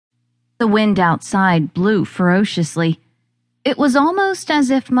The wind outside blew ferociously. It was almost as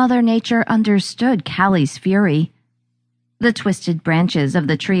if Mother Nature understood Callie's fury. The twisted branches of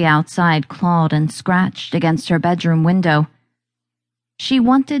the tree outside clawed and scratched against her bedroom window. She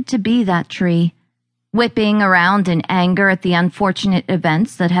wanted to be that tree, whipping around in anger at the unfortunate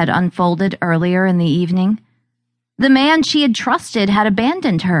events that had unfolded earlier in the evening. The man she had trusted had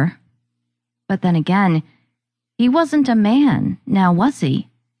abandoned her. But then again, he wasn't a man, now was he?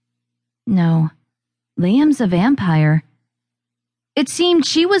 No, Liam's a vampire. It seemed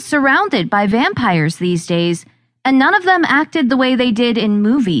she was surrounded by vampires these days, and none of them acted the way they did in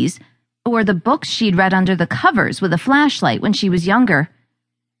movies or the books she'd read under the covers with a flashlight when she was younger.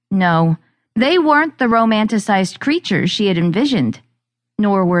 No, they weren't the romanticized creatures she had envisioned,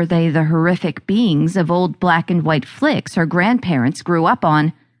 nor were they the horrific beings of old black and white flicks her grandparents grew up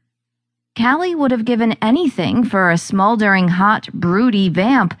on. Callie would have given anything for a smoldering, hot, broody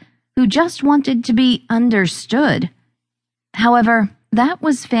vamp who just wanted to be understood. However, that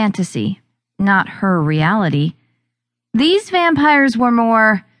was fantasy, not her reality. These vampires were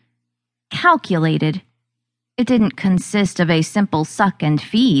more calculated. It didn't consist of a simple suck and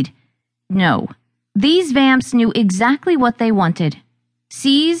feed. No, these vamps knew exactly what they wanted: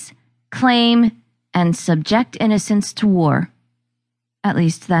 seize, claim, and subject innocents to war. At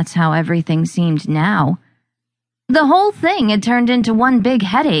least that's how everything seemed now. The whole thing had turned into one big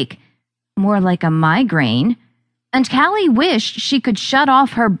headache, more like a migraine, and Callie wished she could shut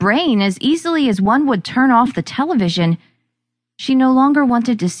off her brain as easily as one would turn off the television. She no longer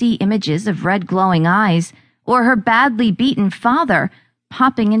wanted to see images of red glowing eyes or her badly beaten father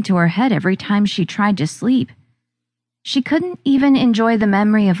popping into her head every time she tried to sleep. She couldn't even enjoy the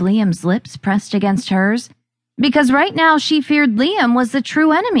memory of Liam's lips pressed against hers, because right now she feared Liam was the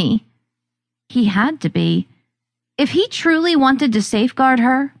true enemy. He had to be. If he truly wanted to safeguard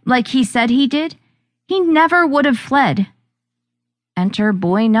her, like he said he did, he never would have fled. Enter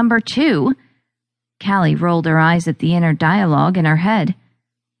boy number 2. Callie rolled her eyes at the inner dialogue in her head.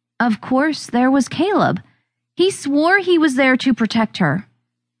 Of course, there was Caleb. He swore he was there to protect her.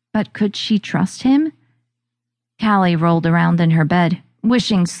 But could she trust him? Callie rolled around in her bed,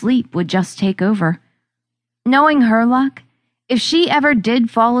 wishing sleep would just take over. Knowing her luck, if she ever did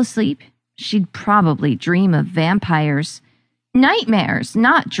fall asleep, she'd probably dream of vampires. Nightmares,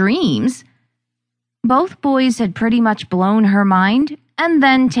 not dreams. Both boys had pretty much blown her mind and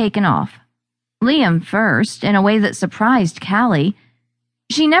then taken off. Liam first, in a way that surprised Callie.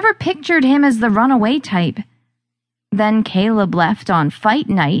 She never pictured him as the runaway type. Then Caleb left on fight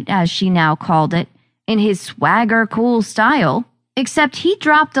night, as she now called it, in his swagger cool style, except he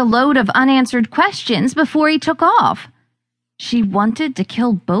dropped a load of unanswered questions before he took off. She wanted to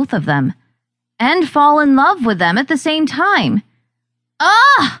kill both of them, and fall in love with them at the same time.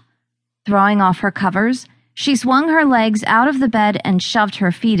 Ah! Throwing off her covers, she swung her legs out of the bed and shoved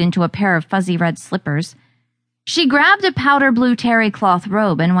her feet into a pair of fuzzy red slippers. She grabbed a powder blue terry cloth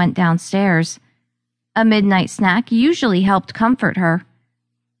robe and went downstairs. A midnight snack usually helped comfort her.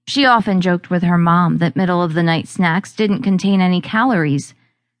 She often joked with her mom that middle-of-the-night snacks didn't contain any calories.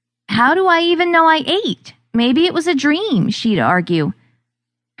 How do I even know I ate? Maybe it was a dream, she'd argue.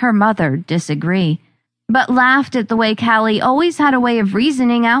 Her mother'd disagree, but laughed at the way Callie always had a way of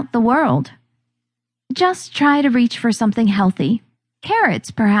reasoning out the world. Just try to reach for something healthy. Carrots,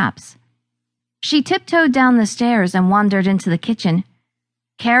 perhaps. She tiptoed down the stairs and wandered into the kitchen.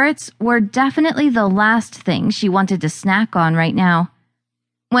 Carrots were definitely the last thing she wanted to snack on right now.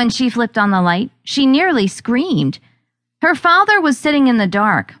 When she flipped on the light, she nearly screamed. Her father was sitting in the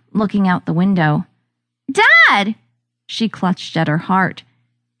dark, looking out the window. "Dad!" She clutched at her heart.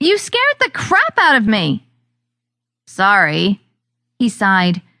 "You scared the crap out of me!" "Sorry," he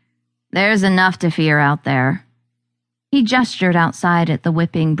sighed. "There's enough to fear out there." He gestured outside at the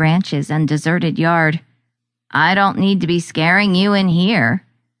whipping branches and deserted yard. "I don't need to be scaring you in here."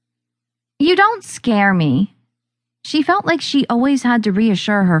 "You don't scare me." She felt like she always had to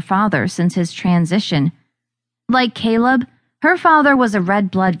reassure her father since his transition. Like Caleb, her father was a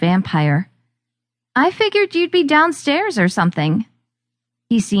red-blood vampire. "I figured you'd be downstairs or something."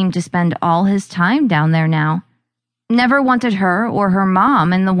 He seemed to spend all his time down there now. Never wanted her or her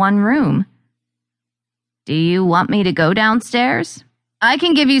mom in the one room. "Do you want me to go downstairs? I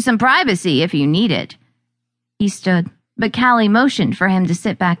can give you some privacy if you need it." He stood, but Callie motioned for him to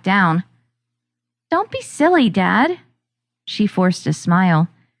sit back down. "Don't be silly, Dad." She forced a smile.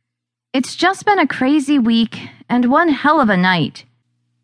 "It's just been a crazy week and one hell of a night."